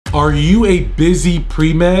Are you a busy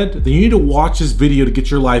pre-med? Then you need to watch this video to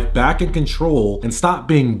get your life back in control and stop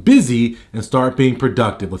being busy and start being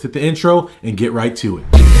productive. Let's hit the intro and get right to it.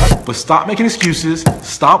 But stop making excuses,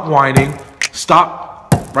 stop whining,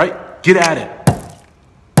 stop, right? Get at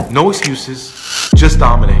it. No excuses, just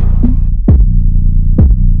dominate.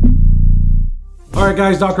 All right,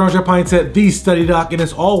 guys, Dr. Andre Pinset, the study doc, and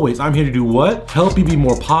as always, I'm here to do what? Help you be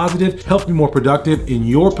more positive, help you be more productive in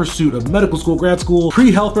your pursuit of medical school, grad school,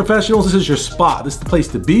 pre-health professionals. This is your spot. This is the place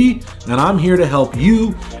to be, and I'm here to help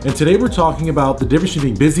you. And today we're talking about the difference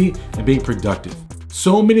between being busy and being productive.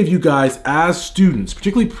 So many of you guys as students,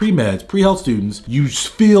 particularly pre-meds, pre-health students, you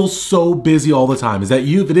feel so busy all the time. Is that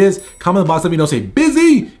you? If it is, comment in the box, let me know, say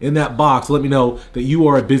busy in that box. Let me know that you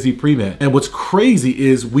are a busy pre-med. And what's crazy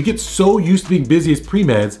is we get so used to being busy as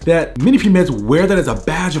pre-meds that many pre-meds wear that as a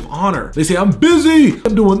badge of honor. They say, I'm busy,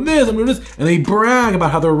 I'm doing this, I'm doing this, and they brag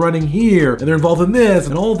about how they're running here and they're involved in this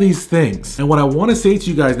and all these things. And what I wanna say to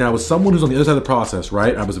you guys now is someone who's on the other side of the process,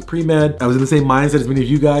 right? I was a pre-med, I was in the same mindset as many of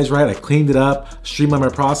you guys, right? I cleaned it up, streamlined my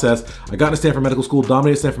process. I got into Stanford Medical School,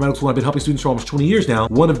 dominated Stanford Medical School. I've been helping students for almost 20 years now.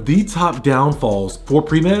 One of the top downfalls for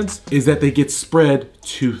pre-meds is that they get spread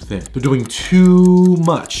too thin. They're doing too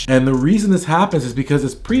much. And the reason this happens is because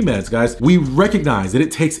as pre-meds, guys, we recognize that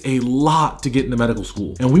it takes a lot to get into medical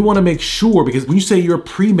school. And we wanna make sure, because when you say you're a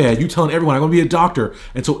pre-med, you're telling everyone, I'm gonna be a doctor.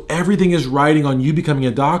 And so everything is riding on you becoming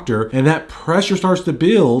a doctor, and that pressure starts to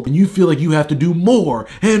build, and you feel like you have to do more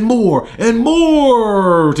and more and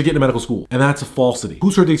more to get into medical school. And that's a falsity.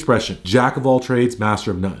 Who's heard the expression, jack of all trades, master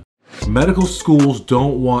of none? Medical schools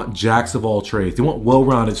don't want jacks of all trades. They want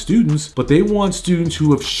well-rounded students, but they want students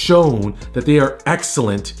who have shown that they are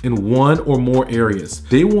excellent in one or more areas.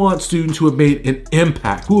 They want students who have made an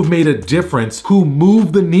impact, who have made a difference, who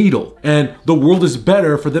move the needle. And the world is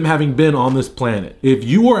better for them having been on this planet. If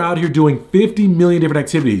you are out here doing 50 million different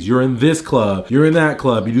activities, you're in this club, you're in that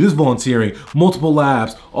club, you do this volunteering, multiple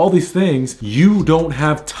labs, all these things, you don't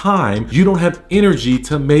have time, you don't have energy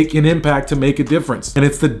to make an impact, to make a difference. And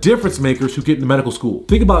it's the difference makers who get into medical school.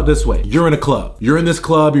 Think about it this way. You're in a club. You're in this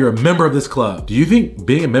club. You're a member of this club. Do you think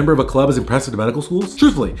being a member of a club is impressive to medical schools?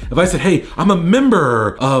 Truthfully, if I said, hey, I'm a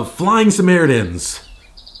member of Flying Samaritans,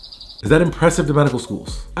 is that impressive to medical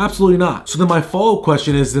schools? Absolutely not. So then my follow-up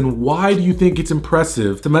question is, then why do you think it's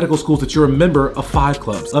impressive to medical schools that you're a member of 5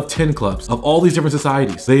 clubs, of 10 clubs, of all these different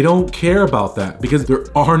societies? They don't care about that because there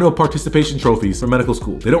are no participation trophies for medical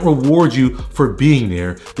school. They don't reward you for being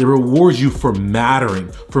there. They reward you for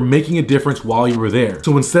mattering, for making a difference while you were there.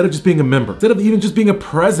 So instead of just being a member, instead of even just being a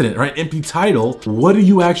president, right, empty title, what do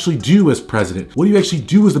you actually do as president? What do you actually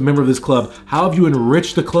do as a member of this club? How have you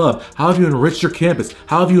enriched the club? How have you enriched your campus?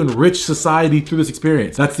 How have you enriched society through this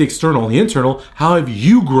experience? That's the external. And the internal, how have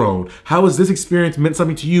you grown? How has this experience meant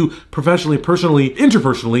something to you professionally, personally,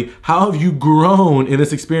 interpersonally? How have you grown in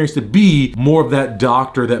this experience to be more of that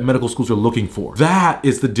doctor that medical schools are looking for? That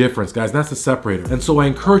is the difference, guys. That's the separator. And so I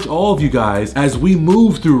encourage all of you guys, as we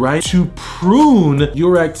move through, right, to prune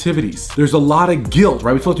your activities. There's a lot of guilt,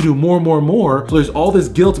 right? We feel like to do more and more and more. So there's all this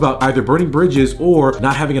guilt about either burning bridges or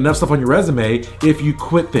not having enough stuff on your resume if you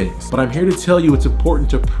quit things. But I'm here to tell you it's important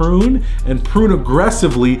to prune and prune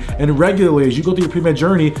aggressively and regularly as you go through your pre-med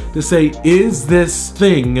journey to say, is this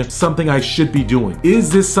thing something I should be doing?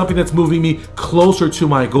 Is this something that's moving me closer to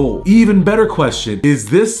my goal? Even better question, is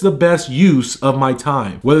this the best use of my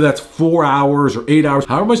time? Whether that's 4 hours or 8 hours,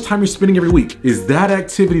 however much time you're spending every week, is that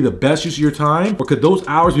activity the best use of your time? Or could those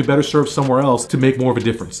hours be better served somewhere else to make more of a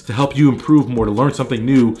difference, to help you improve more, to learn something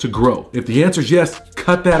new, to grow? If the answer is yes,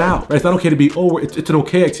 cut that out, right? It's not okay to be, oh, it's an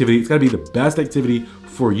okay activity. It's gotta be the best activity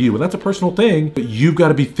for you. And that's a personal thing, but you've got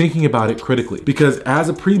to be thinking about it critically. Because as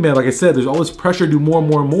a pre-med, like I said, there's all this pressure to do more and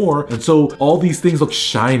more and more. And so all these things look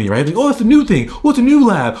shiny, right? Like, oh, it's a new thing. Oh, it's a new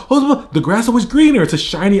lab. Oh, the grass is always greener. It's a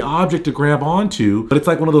shiny object to grab onto. But it's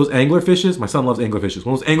like one of those anglerfishes. My son loves anglerfishes.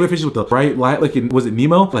 One of those anglerfishes with the bright light, like in, was it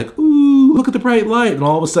Nemo? Like, ooh, look at the bright light. And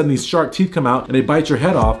all of a sudden these shark teeth come out and they bite your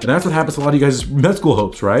head off. And that's what happens to a lot of you guys' med school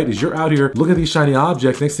hopes, right? Is you're out here looking at these shiny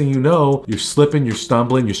objects. Next thing you know, you're slipping, you're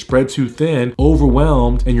stumbling, you're spread too thin, overwhelmed,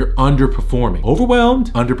 and you're underperforming.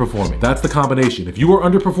 Overwhelmed, underperforming. That's the combination. If you are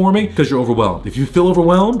underperforming, because you're overwhelmed. If you feel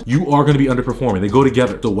overwhelmed, you are going to be underperforming. They go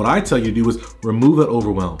together. So what I tell you to do is remove that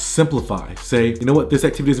overwhelm. Simplify. Say, you know what? This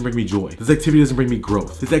activity doesn't bring me joy. This activity doesn't bring me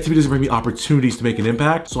growth. This activity doesn't bring me opportunities to make an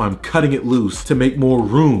impact. So I'm cutting it loose to make more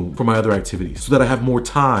room for my other activities so that I have more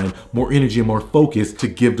time, more energy, and more focus to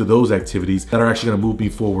give to those activities that are actually going to move me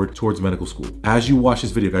forward towards medical school. As you watch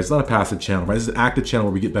this video, guys, it's not a passive channel, right? This is an active channel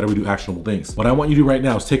where we get better, we do actionable things. What I want you to do right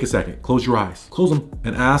now is take a second, close your eyes, close them,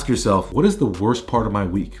 and ask yourself, what is the worst part of my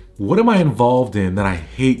week? What am I involved in that I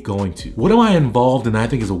hate going to? What am I involved in that I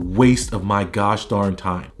think is a waste of my gosh darn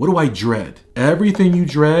time? What do I dread? Everything you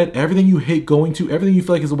dread, everything you hate going to, everything you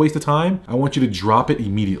feel like is a waste of time, I want you to drop it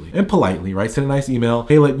immediately and politely, right? Send a nice email.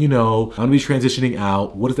 Hey, letting you know, I'm gonna be transitioning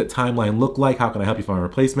out. What does that timeline look like? How can I help you find a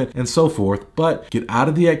replacement? And so forth. But get out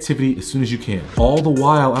of the activity as soon as you can. All the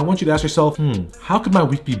while, I want you to ask yourself, how could my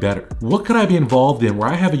week be better? What could I be involved in where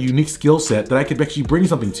I have a unique skill set that I could actually bring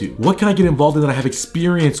something to? What can I get involved in that I have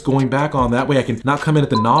experience going back on? That way I can not come in at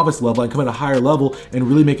the novice level, I can come in at a higher level and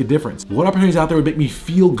really make a difference. What opportunities out there would make me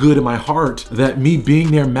feel good in my heart that me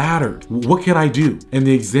being there mattered? What can I do? And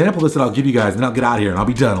the example that I'll give you guys, and I'll get out of here and I'll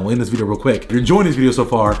be done. I'll end this video real quick. If you're enjoying this video so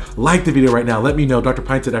far, like the video right now. Let me know. Dr.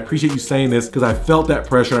 Pine said, I appreciate you saying this because I felt that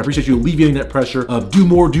pressure. I appreciate you alleviating that pressure of do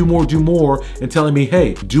more, do more, do more, and telling me,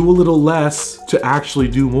 hey, do a little less to actually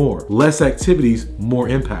do more. Less activities, more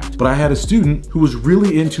impact. But I had a student who was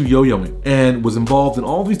really into yo-yoing and was involved in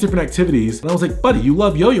all these different activities. And I was like, buddy, you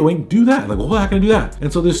love yo-yoing, do that. Like, well, how can I do that?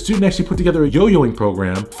 And so this student actually put together a yo-yoing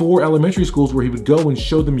program for elementary schools where he would go and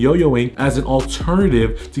show them yo-yoing as an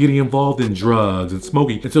alternative to getting involved in drugs and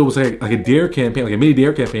smoking. And so it was like a DARE campaign, like a mini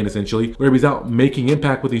DARE campaign essentially, where he was out making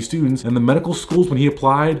impact with these students. And the medical schools, when he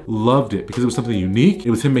applied, loved it because it was something unique. It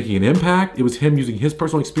was him making an impact. It was him using his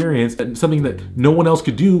personal experience and something that no one else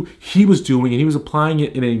could do, he was doing, and he was applying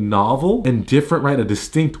it in a novel and different, right, a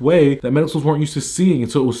distinct way that medical schools weren't used to seeing.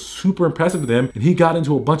 And so it was super impressive to them. And he got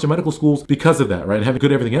into a bunch of medical schools because of that, right? And having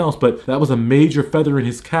good everything else, but that was a major feather in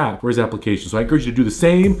his cap for his application. So I encourage you to do the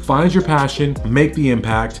same, find your passion, make the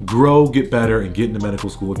impact, grow, get better, and get into medical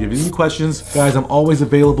school. If you have any questions, guys, I'm always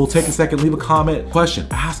available. Take a second, leave a comment, question,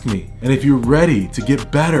 ask me. And if you're ready to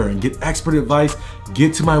get better and get expert advice,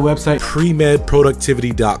 get to my website,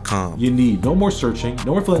 premedproductivity.com. You need no more searching,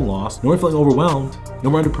 no more feeling lost, no more feeling overwhelmed, no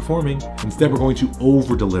more underperforming. Instead, we're going to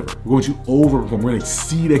over-deliver. We're going to overperform. We're going to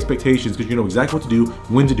exceed expectations because you know exactly what to do,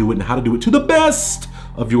 when to do it, and how to do it to the best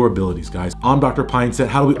of your abilities, guys. I'm Dr. Pineset.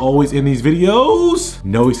 How do we always end these videos?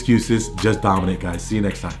 No excuses, just dominate, guys. See you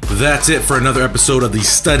next time. That's it for another episode of the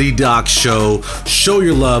Study Doc Show. Show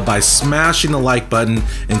your love by smashing the like button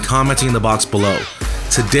and commenting in the box below.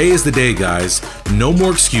 Today is the day, guys. No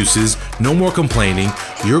more excuses, no more complaining.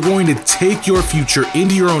 You're going to take your future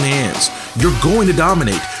into your own hands. You're going to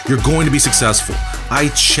dominate. You're going to be successful. I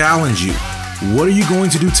challenge you. What are you going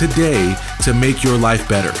to do today to make your life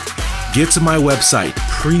better? Get to my website,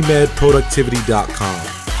 premedproductivity.com.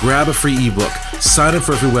 Grab a free ebook, sign up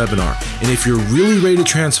for a free webinar, and if you're really ready to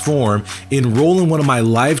transform, enroll in one of my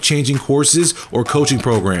life-changing courses or coaching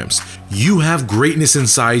programs. You have greatness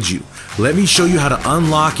inside you. Let me show you how to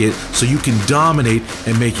unlock it so you can dominate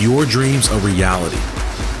and make your dreams a reality.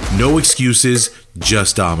 No excuses,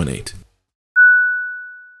 just dominate.